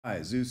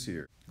Hi, Zeus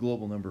here.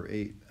 Global number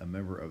 8, a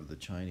member of the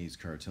Chinese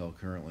cartel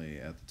currently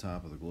at the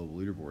top of the global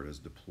leaderboard, has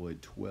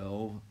deployed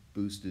 12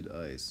 boosted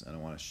ice, and I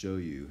want to show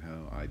you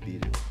how I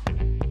beat it.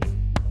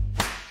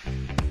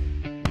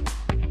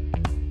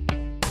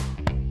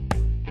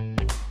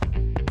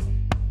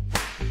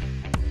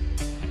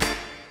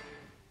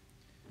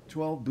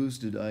 "12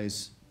 boosted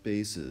ice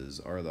bases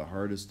are the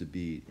hardest to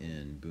beat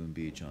in Boom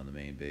Beach on the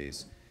main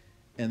base,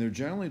 and they're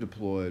generally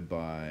deployed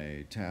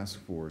by task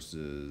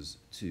forces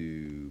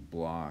to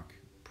block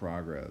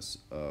progress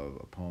of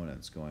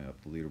opponents going up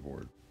the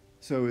leaderboard.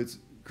 So it's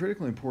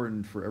critically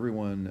important for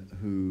everyone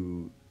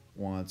who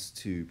wants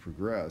to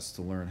progress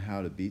to learn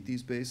how to beat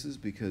these bases,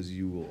 because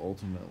you will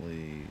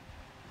ultimately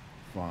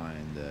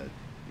find that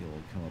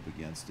you'll come up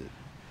against it.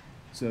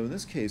 So in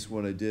this case,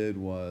 what I did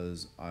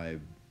was I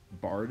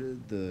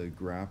barded the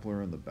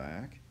grappler in the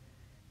back,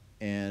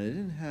 and it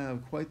didn't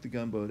have quite the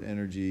gunboat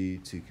energy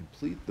to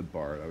complete the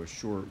BART. I was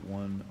short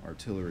one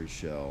artillery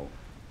shell,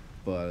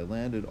 but I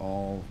landed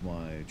all of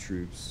my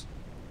troops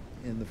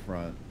in the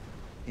front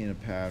in a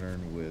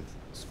pattern with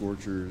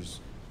Scorchers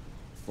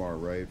far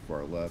right,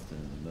 far left, and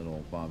in the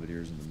middle,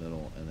 Bombardiers in the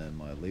middle, and then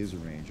my Laser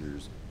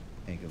Rangers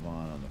and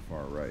Kavan on the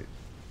far right.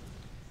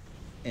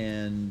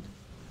 And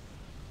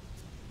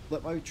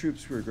let my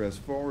troops progress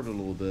forward a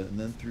little bit, and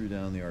then threw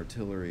down the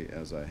artillery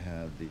as I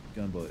had the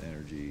gunboat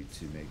energy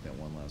to make that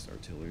one last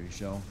artillery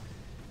shell.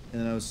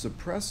 And then I was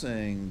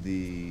suppressing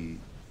the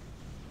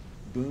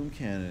boom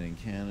cannon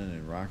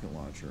and rocket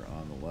launcher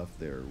on the left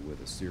there with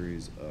a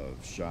series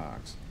of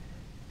shocks.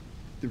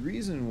 The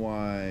reason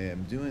why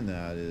I'm doing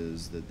that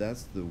is that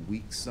that's the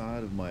weak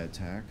side of my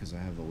attack, because I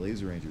have the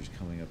Laser Rangers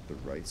coming up the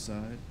right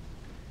side.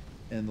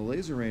 And the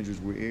Laser Rangers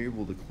were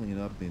able to clean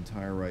up the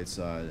entire right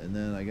side, and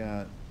then I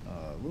got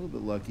a little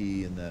bit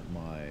lucky in that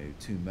my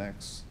two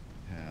mechs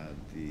had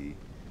the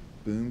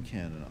boom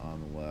cannon on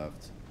the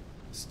left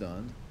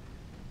stunned,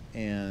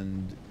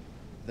 and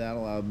that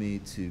allowed me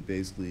to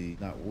basically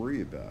not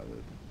worry about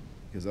it,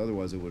 because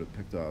otherwise it would have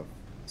picked off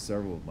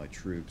several of my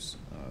troops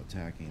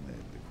attacking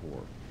the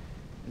core.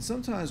 And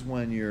sometimes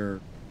when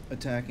you're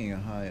attacking a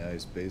high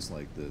ice base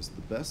like this,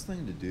 the best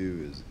thing to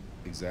do is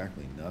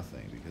exactly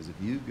nothing, because if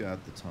you've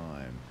got the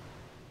time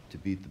to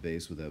beat the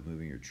base without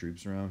moving your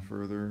troops around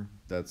further,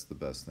 that's the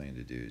best thing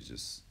to do, is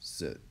just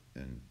sit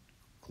and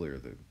clear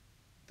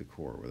the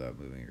core without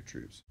moving your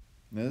troops.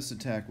 Now, this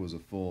attack was a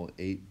full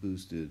 8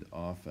 boosted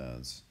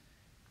offense,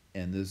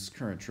 and this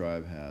current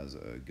tribe has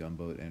a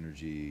gunboat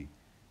energy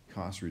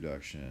cost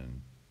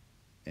reduction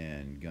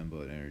and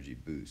gunboat energy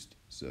boost,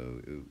 so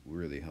it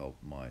really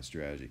helped my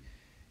strategy.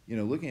 You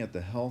know, looking at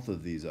the health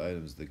of these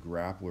items, the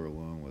grappler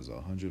alone was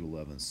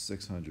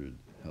 111,600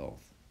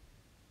 health.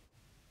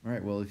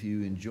 Alright, well, if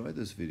you enjoyed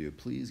this video,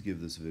 please give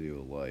this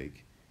video a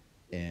like,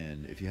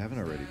 and if you haven't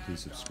already, please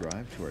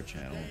subscribe to our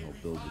channel and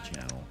help build the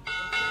channel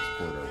and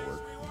support our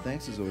work. And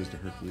thanks as always to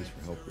Hercules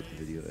for help with the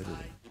video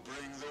editing.